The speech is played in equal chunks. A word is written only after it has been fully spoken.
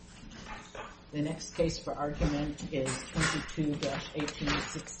The next case for argument is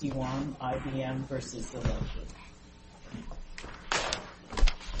 22-1861, IBM versus Zillow Group.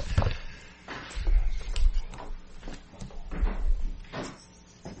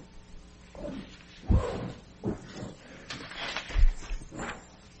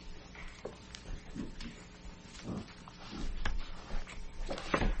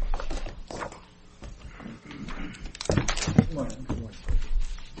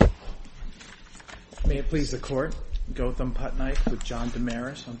 May it please the Court, Gautam Patnaik with John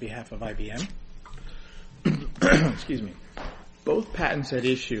Damaris on behalf of IBM. Excuse me. Both patents at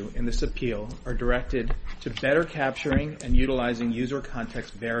issue in this appeal are directed to better capturing and utilizing user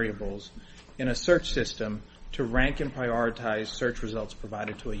context variables in a search system to rank and prioritize search results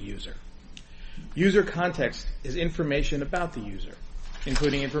provided to a user. User context is information about the user,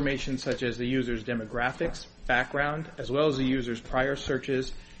 including information such as the user's demographics, background, as well as the user's prior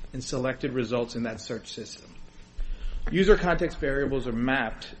searches and selected results in that search system. User context variables are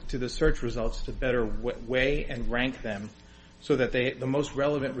mapped to the search results to better weigh and rank them so that the most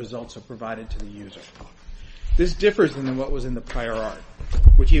relevant results are provided to the user. This differs than what was in the prior art,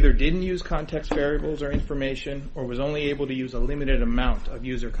 which either didn't use context variables or information or was only able to use a limited amount of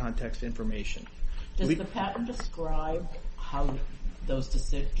user context information. Does the patent describe how those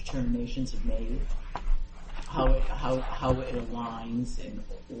determinations are made? How it aligns in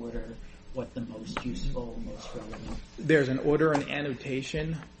order what the most useful, most relevant? There's an order and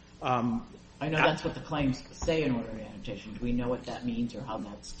annotation. I know that's what the claims say in order and annotation. Do we know what that means or how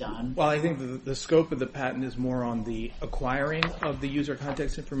that's done? Well, I think the scope of the patent is more on the acquiring of the user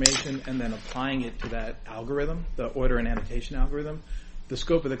context information and then applying it to that algorithm, the order and annotation algorithm. The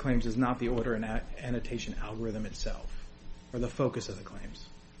scope of the claims is not the order and annotation algorithm itself, or the focus of the claims.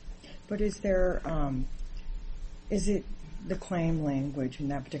 But is it the claim language in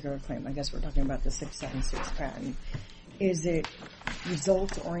that particular claim? I guess we're talking about the 676 patent. Is it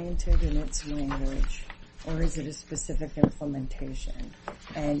results-oriented in its language, or is it a specific implementation?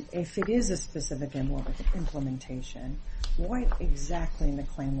 And if it is a specific implementation, what exactly in the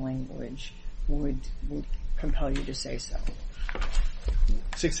claim language would compel you to say so?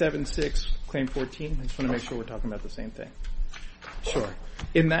 676, Claim 14. I just want to make sure we're talking about the same thing. Sure.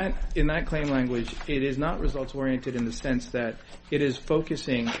 In that claim language, it is not results-oriented in the sense that it is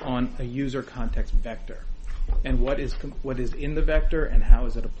focusing on a user context vector and what is in the vector and how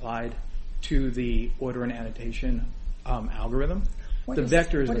is it applied to the order and annotation algorithm. What is a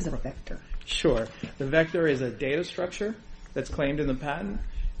vector? Sure. The vector is a data structure that's claimed in the patent,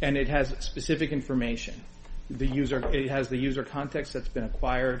 and it has specific information. It has the user context that's been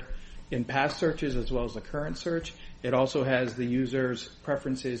acquired in past searches as well as the current search. It also has the user's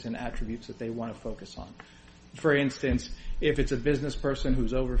preferences and attributes that they want to focus on. For instance, if it's a business person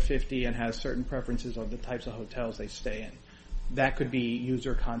who's over 50 and has certain preferences of the types of hotels they stay in, that could be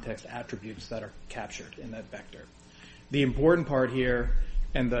user context attributes that are captured in that vector. The important part here,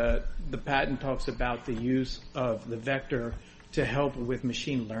 and the patent talks about the use of the vector to help with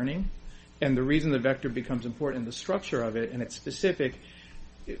machine learning, and the reason the vector becomes important in the structure of it, and it's specific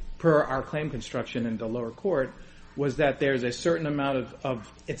per our claim construction in the lower court, was that there's a certain amount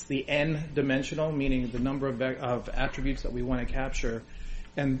of it's the n-dimensional, meaning the number of attributes that we want to capture,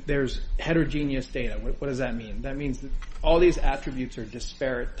 and there's heterogeneous data. What does that mean? That means that all these attributes are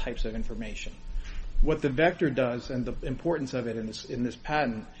disparate types of information. What the vector does, and the importance of it in this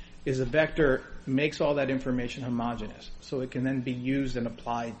patent, is a vector makes all that information homogeneous, so it can then be used and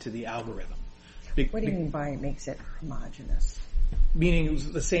applied to the algorithm. What do you mean by it makes it homogeneous? Meaning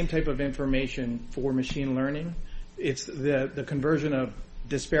the same type of information for machine learning. It's the conversion of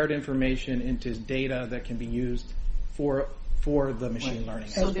disparate information into data that can be used for the machine learning.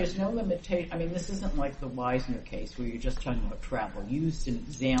 So there's no limitation. I mean, this isn't like the Wisner case where you're just talking about travel. You used an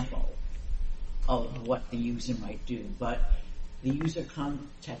example of what the user might do, but the user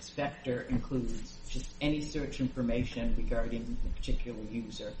context vector includes just any search information regarding the particular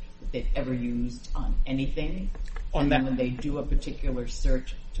user that they've ever used on anything. And then when they do a particular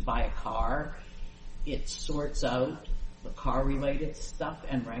search to buy a car, it sorts out the car-related stuff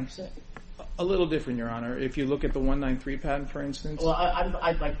and ranks it? A little different, Your Honor. If you look at the 193 patent, for instance. Well,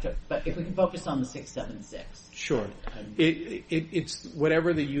 I'd like to, but if we can focus on the 676. Sure. It's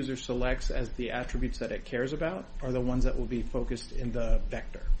whatever the user selects as the attributes that it cares about are the ones that will be focused in the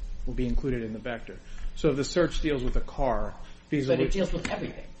vector, will be included in the vector. So if the search deals with a car. But it deals with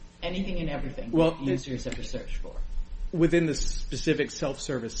everything. Anything and everything that users ever search for. Within the specific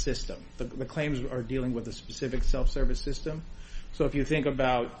self-service system. The claims are dealing with a specific self-service system. So if you think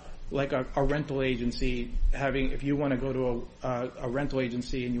about like a rental agency if you want to go to a rental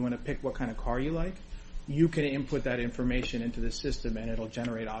agency and you want to pick what kind of car you like, you can input that information into the system and it'll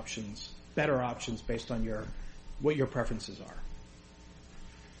generate better options based on what your preferences are.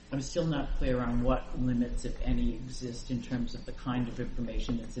 I'm still not clear on what limits, if any, exist in terms of the kind of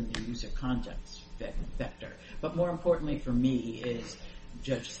information that's in the user context vector. But more importantly for me is,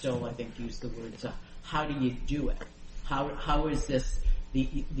 Judge Stoll, I think, used the words, how do you do it? How is this,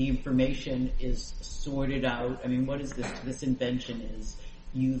 the information is sorted out? I mean, what is this invention is,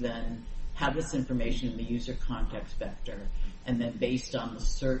 you then have this information in the user context vector, and then based on the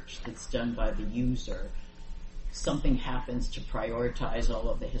search that's done by the user, something happens to prioritize all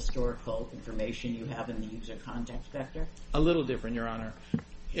of the historical information you have in the user context vector? A little different, Your Honor.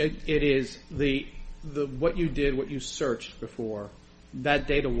 It is what you searched before, that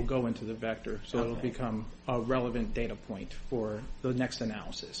data will go into the vector, so it'll become a relevant data point for the next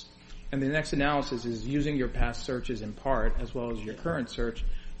analysis. And the next analysis is using your past searches in part, as well as your current search,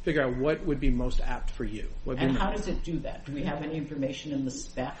 figure out what would be most apt for you. And how does it do that? Do we have any information in the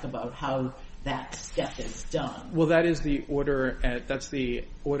spec about how that step is done? Well, that is the order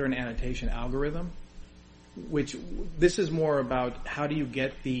and annotation algorithm, which this is more about how do you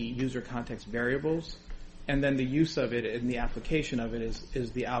get the user context variables, and then the use of it and the application of it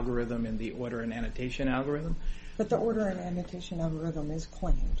is the algorithm and the order and annotation algorithm. But the order and annotation algorithm is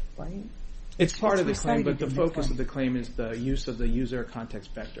claimed, right? It's part of the claim, but the focus of the claim is the use of the user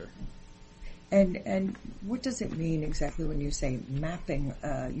context vector. And what does it mean exactly when you say mapping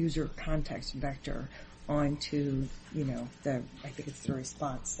a user context vector onto, I think it's the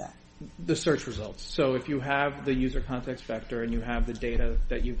response set? The search results. So if you have the user context vector and you have the data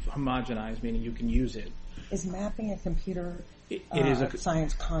that you've homogenized, meaning you can use it. Is mapping a computer it is a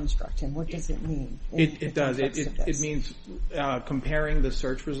science construct, and what does it mean? It does. It means comparing the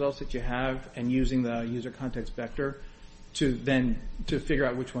search results that you have and using the user context vector to figure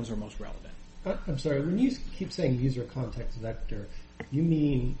out which ones are most relevant. I'm sorry, when you keep saying user context vector, you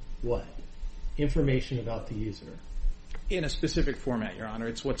mean what? Information about the user? In a specific format, Your Honor.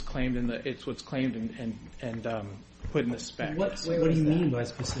 It's what's claimed and put in the spec. What do you mean by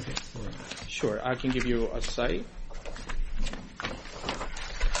specific format? Sure, I can give you a site.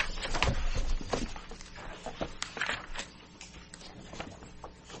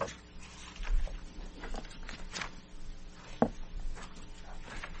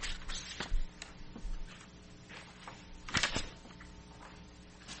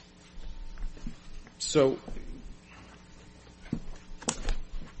 So, one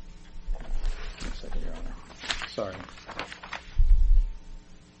second, Your Honor. Sorry.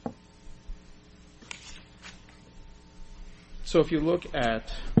 So if you look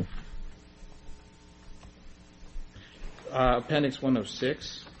at Appendix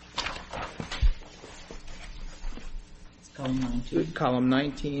 106, It's column 19. Column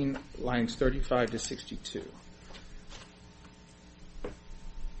 19, lines 35 to 62.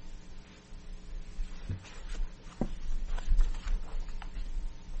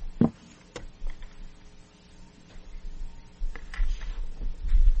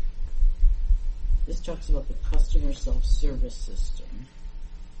 This talks about the customer self-service system.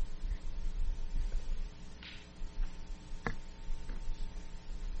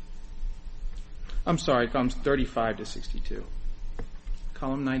 I'm sorry, columns 35 to 62.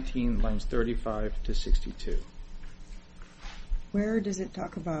 Column 19, lines 35 to 62. Where does it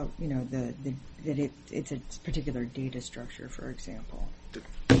talk about, that it's a particular data structure, for example?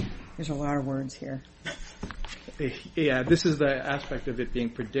 There's a lot of words here. Yeah, this is the aspect of it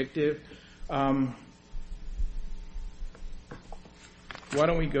being predictive. Why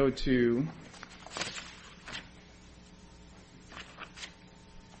don't we go to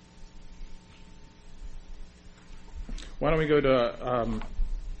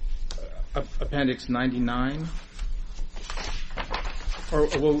Appendix 99, or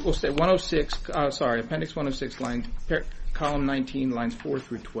we'll say 106. Appendix 106, column 19, lines 4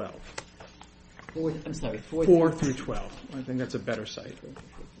 through 12. 4 through 12. I think that's a better site.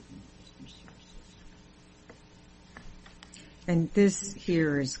 And this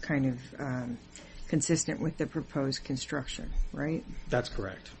here is kind of consistent with the proposed construction, right? That's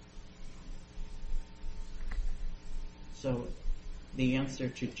correct. So the answer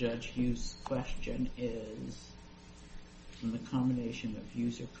to Judge Hughes' question is, in the combination of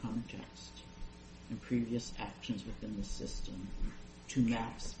user context and previous actions within the system to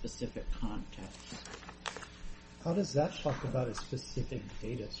map specific context. How does that talk about a specific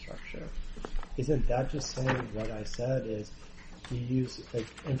data structure? Isn't that just saying what I said is you use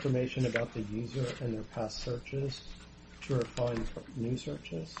information about the user and their past searches to refine new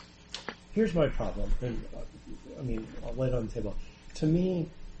searches? Here's my problem, and I'll lay it on the table. To me,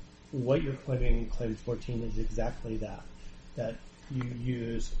 what you're claiming in Claim 14 is exactly that you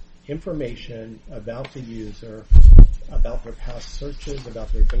use information about the user, about their past searches,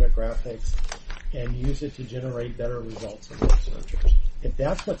 about their demographics, and use it to generate better results in those searches. If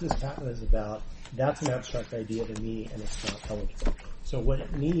that's what this patent is about, that's an abstract idea to me, and it's not eligible. So what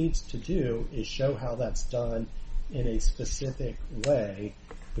it needs to do is show how that's done in a specific way,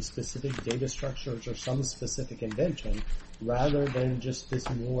 with specific data structures or some specific invention, rather than just this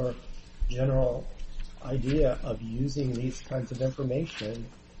more general idea of using these kinds of information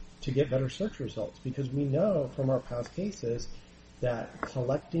to get better search results. Because we know from our past cases that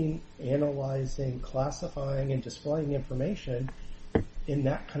collecting, analyzing, classifying, and displaying information in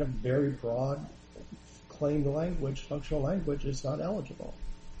that kind of very broad claimed language, functional language, is not eligible.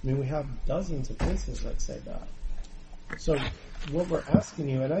 I mean, we have dozens of cases that say that. So what we're asking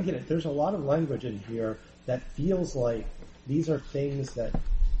you, and I get it, there's a lot of language in here that feels like these are things that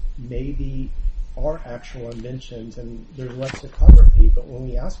maybe are actual inventions and there's lexicography, but when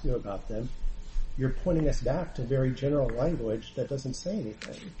we ask you about them, you're pointing us back to very general language that doesn't say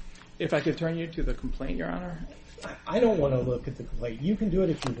anything. If I could turn you to the complaint, Your Honor. I don't want to look at the complaint. You can do it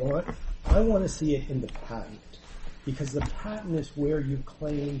if you want. I want to see it in the patent, because the patent is where you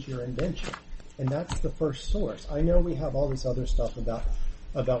claimed your invention, and that's the first source. I know we have all this other stuff about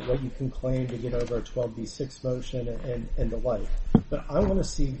what you can claim to get over a 12b6 motion and the like, but I want to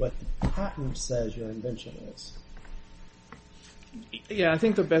see what the patent says your invention is. Yeah, I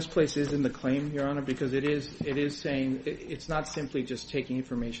think the best place is in the claim, Your Honor, because it is saying it's not simply just taking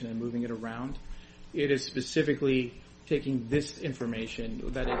information and moving it around. It is specifically taking this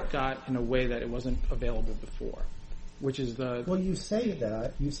information that it got in a way that it wasn't available before, which is the... Well, you say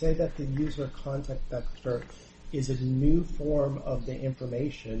that the user context vector is a new form of the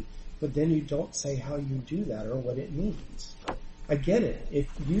information, but then you don't say how you do that or what it means. I get it. If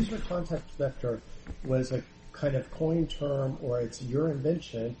user context vector was a kind of coin term or it's your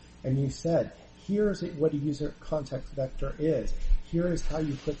invention, and you said, here's what a user context vector is. Here is how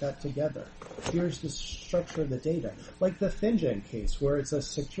you put that together. Here's the structure of the data. Like the FinGen case where it's a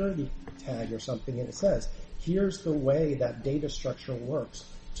security tag or something and it says, here's the way that data structure works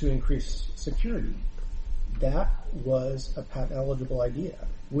to increase security. That was a patent eligible idea.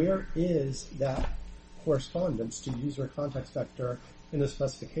 Where is that correspondence to user context vector in the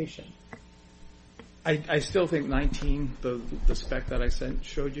specification? I still think 19, the spec that I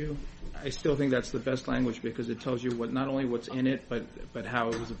showed you, I still think that's the best language because it tells you what not only what's in it, but how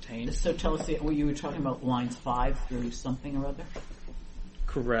it was obtained. So tell us, you were talking about lines 5 through something or other?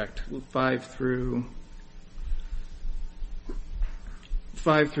 Correct. 5 through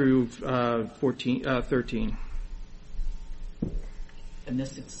 13. And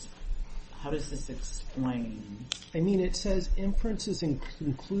how does this explain? I mean, it says inferences and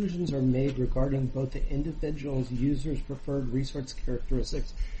conclusions are made regarding both the individual's user's preferred resource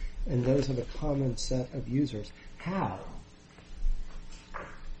characteristics and those of a common set of users. How?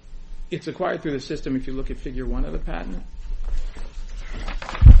 It's acquired through the system if you look at figure 1 of the patent.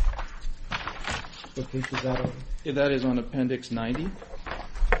 What page is that on? That is on appendix 90.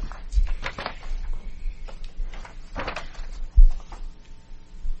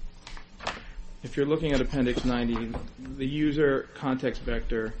 If you're looking at appendix 90, the user context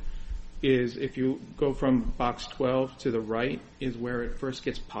vector is, if you go from box 12 to the right, is where it first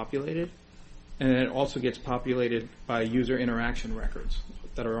gets populated. And then it also gets populated by user interaction records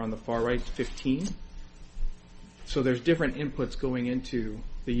that are on the far right, 15. So there's different inputs going into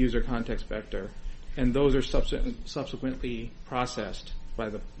the user context vector, and those are subsequently processed by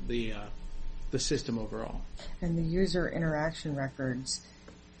the system overall. And the user interaction records,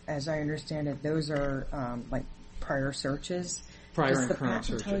 as I understand it, those are like prior searches. Prior and current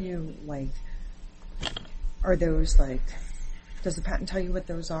searches. Does the patent tell you, are those does the patent tell you what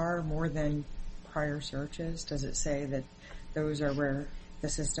those are more than prior searches? Does it say that those are where the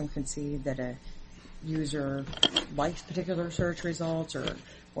system can see that a user likes particular search results, or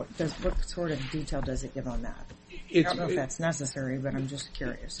what sort of detail does it give on that? I don't know if that's necessary, but I'm just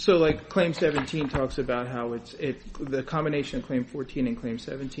curious. So Claim 17 talks about how the combination of Claim 14 and Claim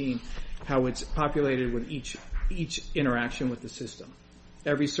 17, how it's populated with each interaction with the system.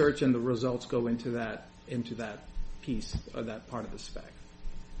 Every search and the results go into that piece or that part of the spec.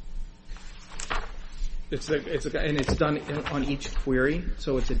 And it's done on each query,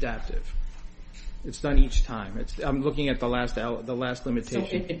 so it's adaptive. It's done each time. I'm looking at the last limitation.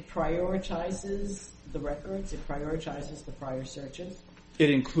 So it prioritizes the records. It prioritizes the prior searches.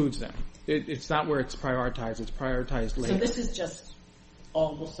 It includes them. It's not where it's prioritized. It's prioritized later. So this is just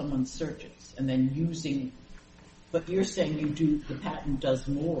all of someone's searches and then using, but you're saying the patent does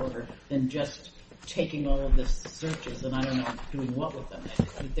more than just taking all of the searches and I don't know, doing what with them.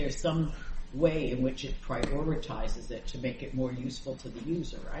 There's some way in which it prioritizes it to make it more useful to the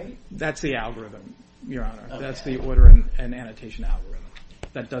user, right? That's the algorithm, Your Honor. Okay. That's the order and annotation algorithm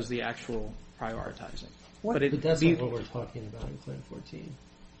that does the actual prioritizing. But that's not what we're talking about in Claim 14.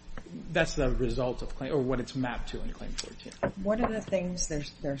 That's the result of claim, or what it's mapped to in Claim 14. What are the things,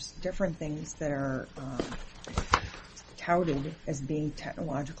 there's different things that are touted as being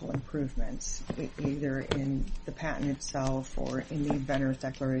technological improvements, either in the patent itself or in the inventor's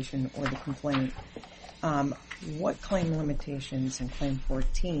declaration or the complaint. What claim limitations in Claim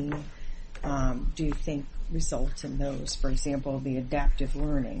 14 do you think results in those? For example, the adaptive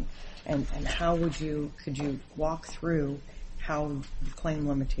learning. And how could you walk through how the claim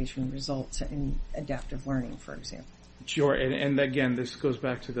limitation results in adaptive learning, for example? Sure, and again, this goes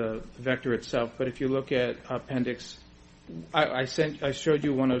back to the vector itself, but if you look at appendix, I showed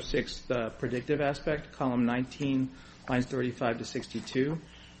you 106, the predictive aspect, column 19, lines 35 to 62.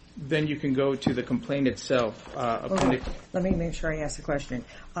 Then you can go to the complaint itself. Appendix. Let me make sure I ask the question.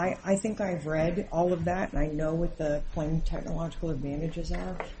 I think I've read all of that, and I know what the claim technological advantages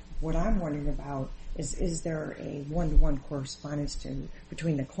are. What I'm wondering about is there a one-to-one correspondence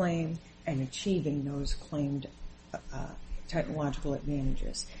between the claim and achieving those claimed technological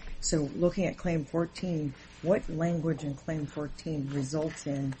advantages? So looking at Claim 14, what language in Claim 14 results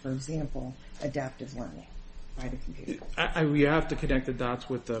in, for example, adaptive learning by the computer? We have to connect the dots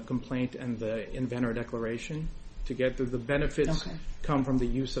with the complaint and the inventor declaration to get the benefits come from the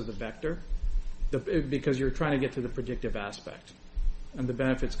use of the vector, because you're trying to get to the predictive aspect, and the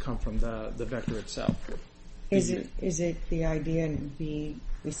benefits come from the vector itself. Is it the idea in the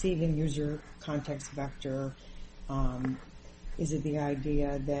receiving user context vector? Is it the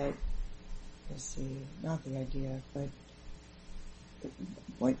idea that, not the idea, but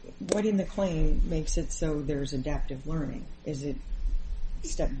what in the claim makes it so there's adaptive learning? Is it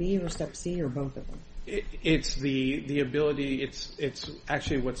step B or step C or both of them? It's the ability, it's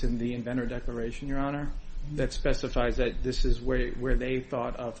actually what's in the inventor declaration, Your Honor, that specifies that this is where they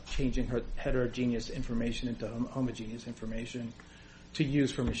thought of changing heterogeneous information into homogeneous information to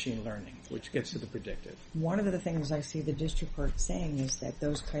use for machine learning, which gets to the predictive. One of the things I see the district court saying is that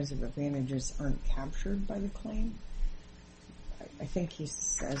those kinds of advantages aren't captured by the claim. I think he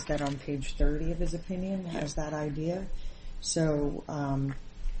says that on page 30 of his opinion, has that idea. So,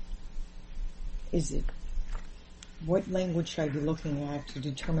 what language should I be looking at to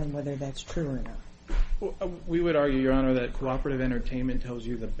determine whether that's true or not? We would argue, Your Honor, that cooperative entertainment tells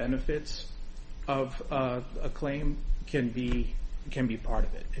you the benefits of a claim can be part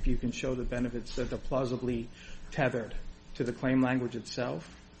of it. If you can show the benefits that are plausibly tethered to the claim language itself,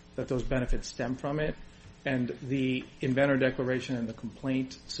 that those benefits stem from it, and the inventor declaration and the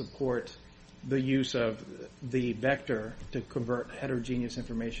complaint support the use of the vector to convert heterogeneous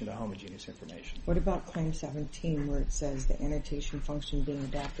information to homogeneous information. What about Claim 17, where it says the annotation function being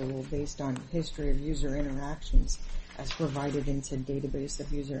adaptable based on history of user interactions as provided into database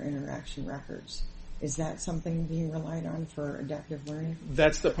of user interaction records? Is that something being relied on for adaptive learning?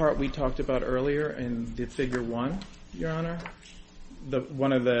 That's the part we talked about earlier in the figure 1, Your Honor.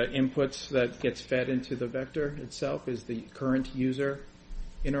 One of the inputs that gets fed into the vector itself is the current user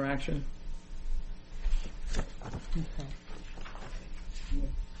interaction. Okay.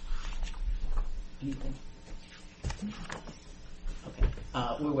 Anything? Okay.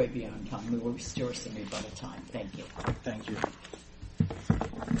 We're way beyond time. We will restore some rebuttal time. Thank you. Thank you.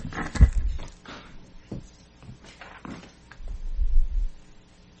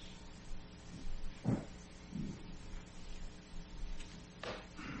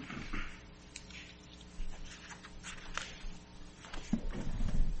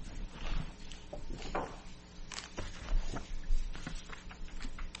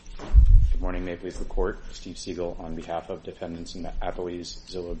 Good morning. May it please the Court. Steve Siegel on behalf of defendants and appellees,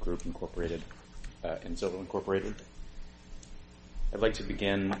 Zillow Group Incorporated and Zillow Incorporated. I'd like to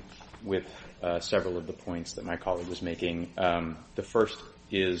begin with several of the points that my colleague was making. The first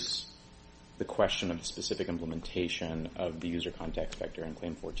is the question of the specific implementation of the user context vector in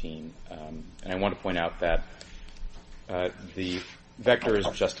Claim 14. And I want to point out that the vector is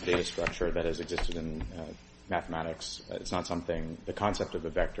just a data structure that has existed in mathematics. It's not something, the concept of a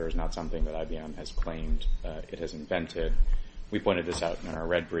vector is not something that IBM has claimed it has invented. We pointed this out in our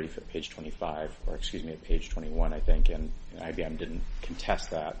red brief at page 25, or excuse me, at page 21, I think, and IBM didn't contest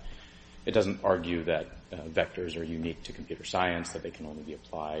that. It doesn't argue that vectors are unique to computer science, that they can only be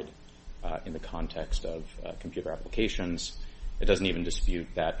applied in the context of computer applications. It doesn't even dispute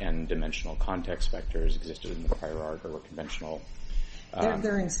that n-dimensional context vectors existed in the prior art or were conventional.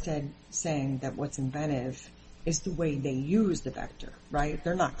 They're instead saying that what's inventive is the way they use the vector, right?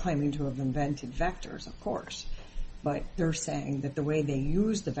 They're not claiming to have invented vectors, of course, but they're saying that the way they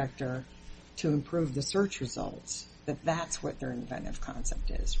use the vector to improve the search results, that's what their inventive concept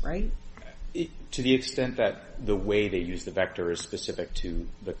is, right? To the extent that the way they use the vector is specific to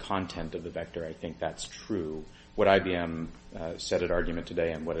the content of the vector, I think that's true. What IBM said at argument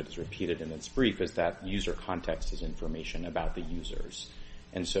today, and what it has repeated in its brief, is that user context is information about the users.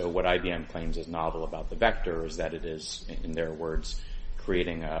 And so what IBM claims is novel about the vector is that it is, in their words,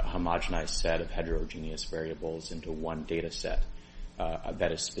 creating a homogenized set of heterogeneous variables into one data set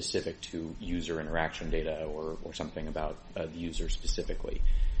that is specific to user interaction data or something about the user specifically.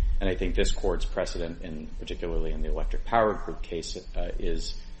 And I think this court's precedent, particularly in the electric power group case,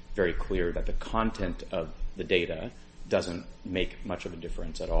 is very clear that the content of the data doesn't make much of a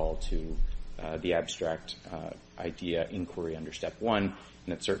difference at all to the abstract idea inquiry under step one,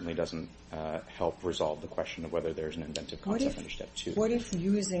 and it certainly doesn't help resolve the question of whether there's an inventive concept under step two. What if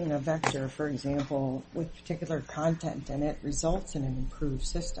using a vector, for example, with particular content and it results in an improved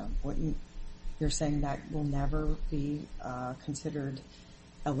system? Wouldn't you're saying that will never be considered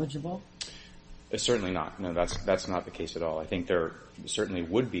eligible? Certainly not. No, that's not the case at all. I think there certainly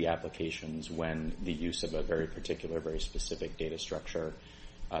would be applications when the use of a very particular, very specific data structure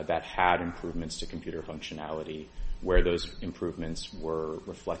that had improvements to computer functionality, where those improvements were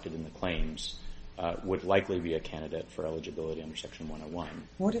reflected in the claims, would likely be a candidate for eligibility under Section 101.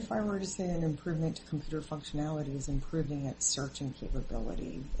 What if I were to say an improvement to computer functionality is improving its searching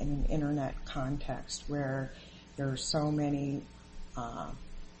capability in an internet context where there are so many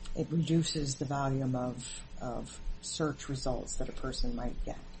it reduces the volume of search results that a person might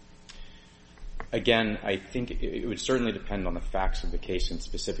get? Again, I think it would certainly depend on the facts of the case and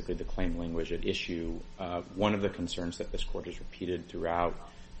specifically the claim language at issue. One of the concerns that this court has repeated throughout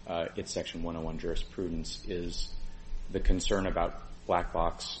its Section 101 jurisprudence is the concern about black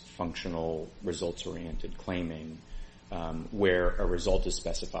box functional results-oriented claiming, where a result is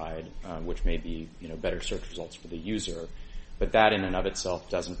specified, which may be better search results for the user. But that in and of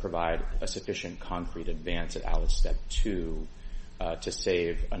itself doesn't provide a sufficient concrete advance at Alice Step 2 to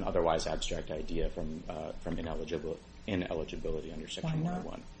save an otherwise abstract idea from ineligibility under Section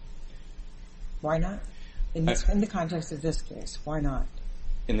 101. Why not? In the context of this case, why not?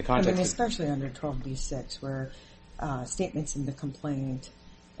 In the context especially under 12b-6, where statements in the complaint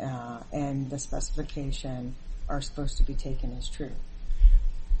and the specification are supposed to be taken as true.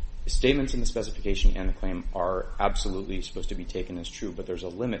 Statements in the specification and the claim are absolutely supposed to be taken as true, but there's a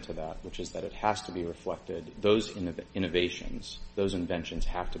limit to that, which is that it has to be reflected, those innovations, those inventions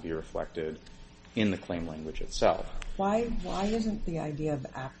have to be reflected in the claim language itself. Why isn't the idea of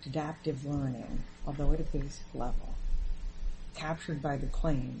adaptive learning, although at a basic level, captured by the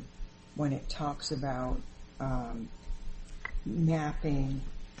claim when it talks about mapping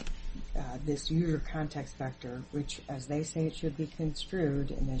this user context vector, which, as they say, it should be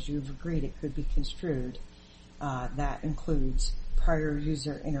construed, and as you've agreed, it could be construed, that includes prior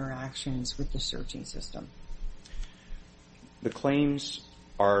user interactions with the searching system? The claims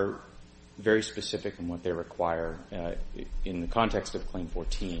are very specific in what they require. In the context of Claim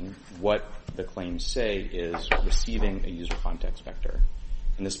 14, what the claims say is receiving a user context vector.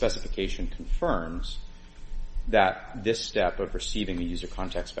 And the specification confirms that this step of receiving a user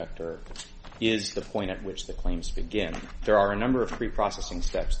context vector is the point at which the claims begin. There are a number of pre-processing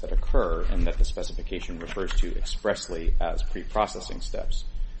steps that occur and that the specification refers to expressly as pre-processing steps.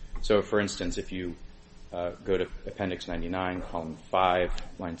 So, for instance, if you go to Appendix 99, Column 5,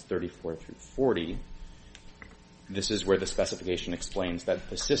 lines 34 through 40, this is where the specification explains that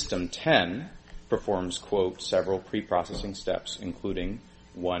the System 10 performs, quote, several pre-processing steps, including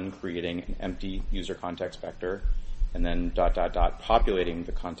 1, creating an empty user context vector, and then ... populating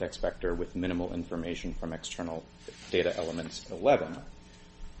the context vector with minimal information from external data elements 11.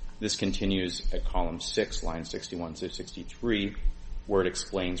 This continues at column 6, lines 61 to 63, where it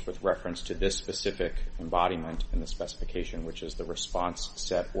explains with reference to this specific embodiment in the specification, which is the response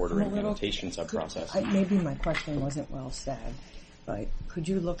set ordering annotation subprocess. Maybe my question wasn't well said, but could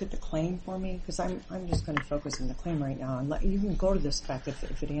you look at the claim for me? Because I'm just going to focus on the claim right now. And you can go to the spec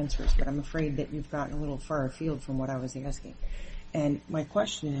if it answers, but I'm afraid that you've gotten a little far afield from what I was asking. And my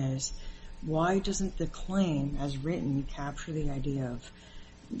question is, why doesn't the claim, as written, capture the idea of,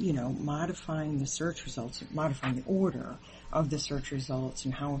 modifying the search results, modifying the order of the search results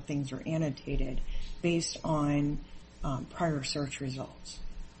and how things are annotated based on prior search results?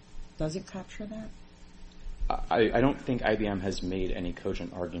 Does it capture that? I don't think IBM has made any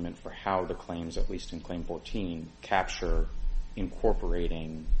cogent argument for how the claims, at least in Claim 14, capture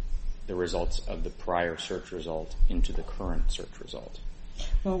incorporating the results of the prior search result into the current search result.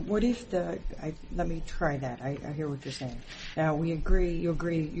 Well, what if let me try that. I hear what you're saying. Now, you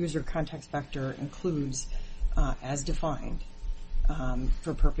agree user context vector includes, as defined,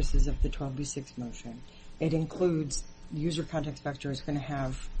 for purposes of the 12b6 motion, it includes user context vector is going to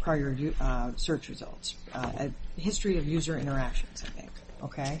have prior search results, a history of user interactions, I think,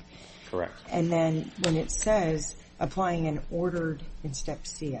 okay? Correct. And then when it says applying an ordered, in step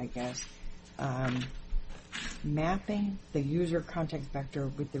C, I guess, mapping the user context vector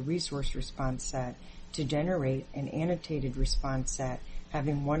with the resource response set to generate an annotated response set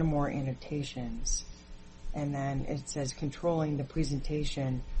having one or more annotations. And then it says controlling the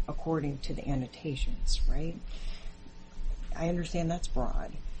presentation according to the annotations, right? I understand that's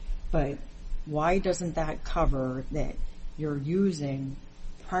broad, but why doesn't that cover that you're using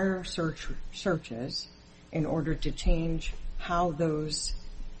prior searches in order to change how those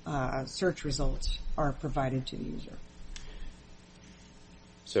search results are provided to the user?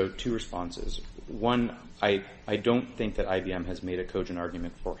 So 2 responses. One, I don't think that IBM has made a cogent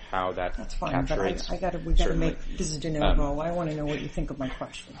argument for how that That's fine, captures. but we got to make this is de novo. I want to know what you think of my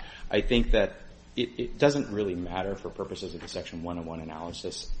question. I think that it doesn't really matter for purposes of the Section 101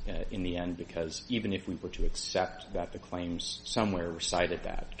 analysis in the end, because even if we were to accept that the claims somewhere recited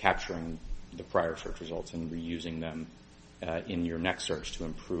that, capturing the prior search results and reusing them in your next search to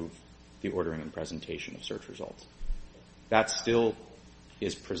improve the ordering and presentation of search results, that still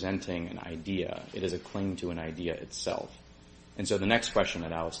is presenting an idea. It is a claim to an idea itself. And so the next question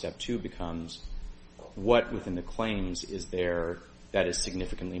at Alice Step 2 becomes, what within the claims is there that is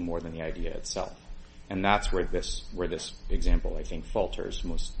significantly more than the idea itself? And that's where this example, I think, falters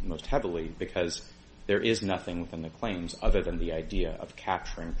most heavily, because there is nothing within the claims other than the idea of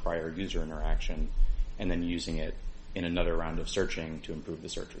capturing prior user interaction and then using it in another round of searching to improve the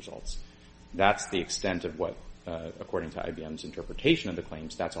search results. That's the extent of what, according to IBM's interpretation of the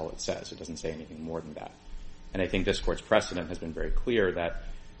claims, that's all it says. It doesn't say anything more than that. And I think this Court's precedent has been very clear that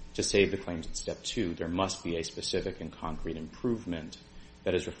to save the claims at Step 2, there must be a specific and concrete improvement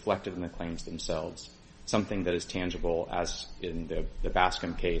that is reflected in the claims themselves, something that is tangible, as in the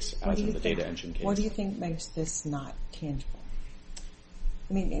Bascom case, as in the data engine case. What do you think makes this not tangible?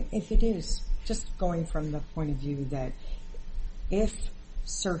 I mean, if it is, just going from the point of view that if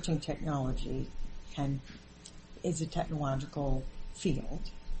searching technology is a technological field,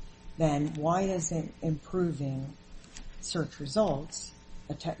 then why isn't improving search results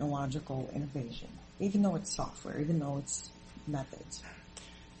a technological innovation, even though it's software, even though it's methods?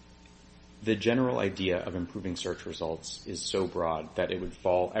 The general idea of improving search results is so broad that it would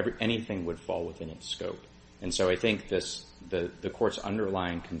anything would fall within its scope. And so I think the Court's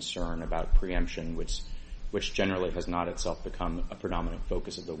underlying concern about preemption, which generally has not itself become a predominant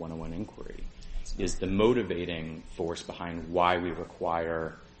focus of the 101 inquiry, is the motivating force behind why we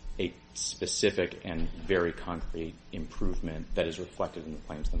require a specific and very concrete improvement that is reflected in the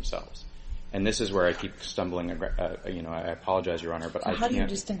claims themselves. And this is where I keep stumbling. I apologize, Your Honor, but I can't. How do you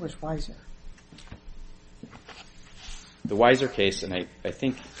distinguish Weiser? The Weiser case, and I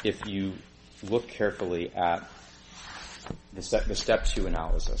think if you look carefully at the Step 2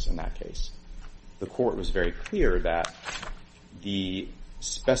 analysis in that case, the Court was very clear that the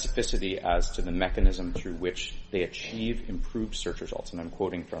specificity as to the mechanism through which they achieve improved search results, and I'm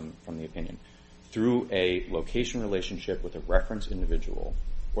quoting from the opinion, through a location relationship with a reference individual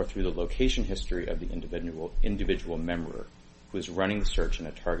or through the location history of the individual member who is running the search in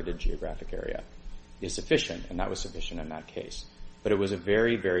a targeted geographic area, is sufficient, and that was sufficient in that case. But it was a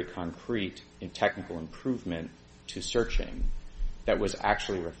very, very concrete and technical improvement to searching that was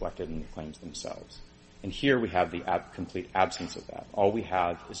actually reflected in the claims themselves. And here we have the complete absence of that. All we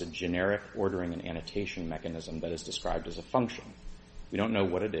have is a generic ordering and annotation mechanism that is described as a function. We don't know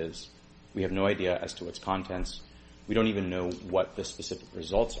what it is. We have no idea as to its contents. We don't even know what the specific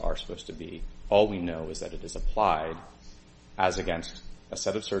results are supposed to be. All we know is that it is applied as against a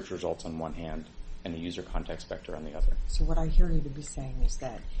set of search results on one hand and a user context vector on the other. So what I hear you to be saying is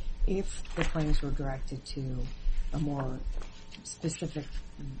that if the claims were directed to a more specific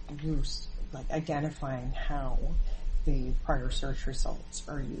use, like identifying how the prior search results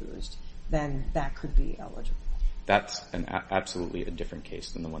are used, then that could be eligible. That's absolutely a different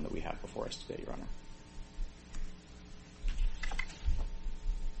case than the one that we have before us today, Your Honor.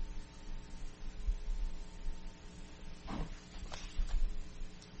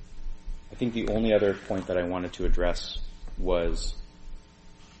 I think the only other point that I wanted to address was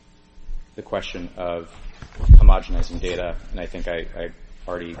the question of homogenizing data, and I think I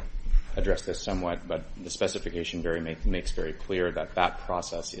already addressed this somewhat, but the specification makes very clear that that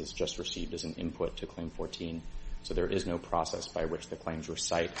process is just received as an input to Claim 14. So there is no process by which the claims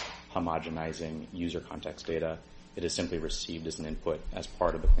recite homogenizing user context data. It is simply received as an input as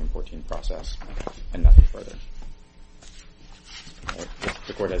part of the Claim 14 process, and nothing further. If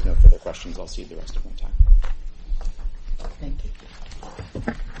the court has no further questions, I'll cede the rest of my time. Thank you.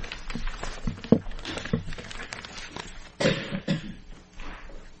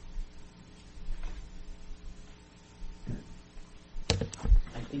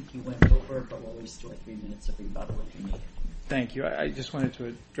 I think you went over, but we'll restore 3 minutes of rebuttal if you need it. Thank you. I just wanted to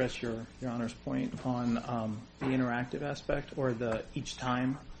address your Honor's point on the interactive aspect, or the each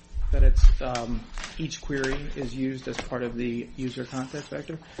time that it's each query is used as part of the user context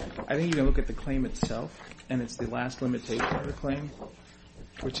vector. I think you can look at the claim itself, and it's the last limitation of the claim,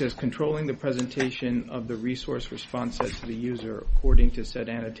 which says controlling the presentation of the resource response set to the user according to said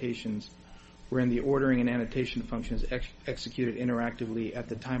annotations, wherein the ordering and annotation function is executed interactively at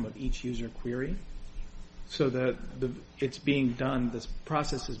the time of each user query. So it's being done. This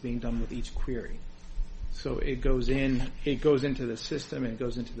process is being done with each query. So it goes into the system, it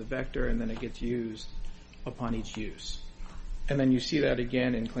goes into the vector, and then it gets used upon each use. And then you see that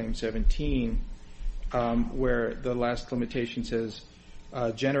again in Claim 17, where the last limitation says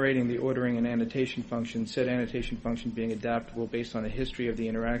generating the ordering and annotation function, said annotation function being adaptable based on a history of the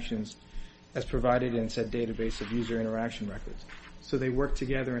interactions as provided in said database of user interaction records. So they work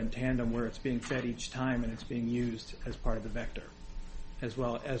together in tandem, where it's being fed each time and it's being used as part of the vector, as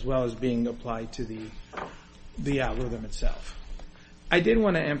well as being applied to the algorithm itself. I did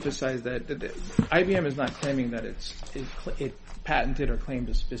want to emphasize that IBM is not claiming that it patented or claimed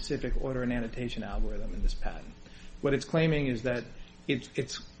a specific order and annotation algorithm in this patent. What it's claiming is that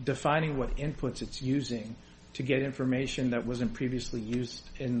it's defining what inputs it's using to get information that wasn't previously used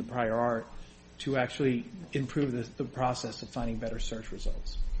in the prior art to actually improve the process of finding better search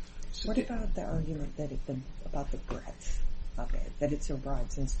results. So what about the argument that about the breadth of it, that it's so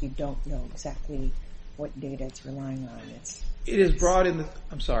broad since you don't know exactly what data it's relying on? It is broad in the...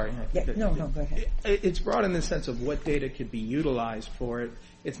 I'm sorry. No, go ahead. It's broad in the sense of what data could be utilized for it.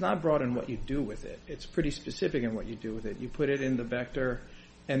 It's not broad in what you do with it. It's pretty specific in what you do with it. You put it in the vector,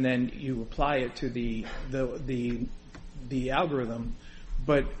 and then you apply it to the algorithm.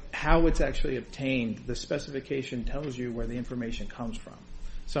 But how it's actually obtained, the specification tells you where the information comes from.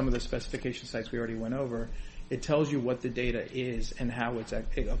 Some of the specification sites we already went over, it tells you what the data is and how it's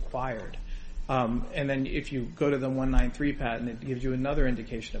acquired. And then if you go to the 193 patent, it gives you another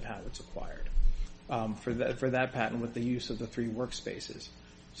indication of how it's acquired for that patent with the use of the 3 workspaces.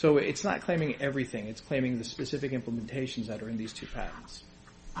 So it's not claiming everything. It's claiming the specific implementations that are in these 2 patents.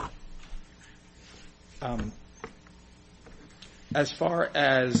 As far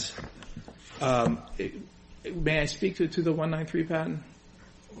as, may I speak to the 193 patent?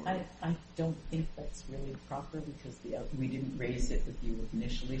 I don't think that's really proper because we didn't raise it with you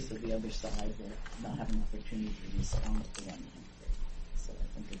initially, so the other side will not have an opportunity to respond to the 193. So I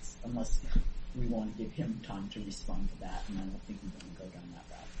think it's, unless we want to give him time to respond to that, and I don't think we're going to go down that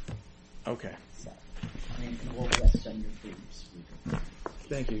route. Okay. So, I mean, we'll rest on your briefs.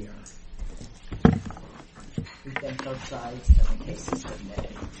 Thank you, Your Honor. We thank both sides, and the case is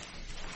submitted.